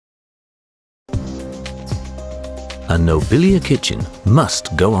A Nobilia kitchen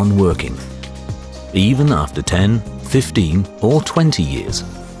must go on working, even after 10, 15 or 20 years,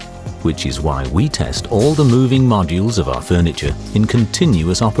 which is why we test all the moving modules of our furniture in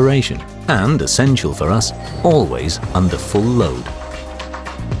continuous operation and, essential for us, always under full load.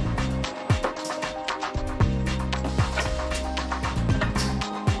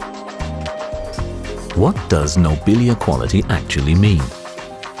 What does Nobilia quality actually mean?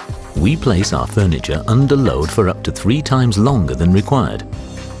 We place our furniture under load for up to 3 times longer than required.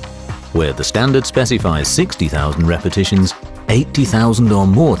 Where the standard specifies 60,000 repetitions, 80,000 or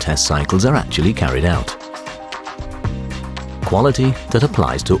more test cycles are actually carried out. Quality that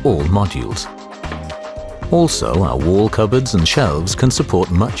applies to all modules. Also, our wall cupboards and shelves can support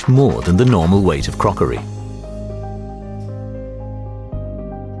much more than the normal weight of crockery.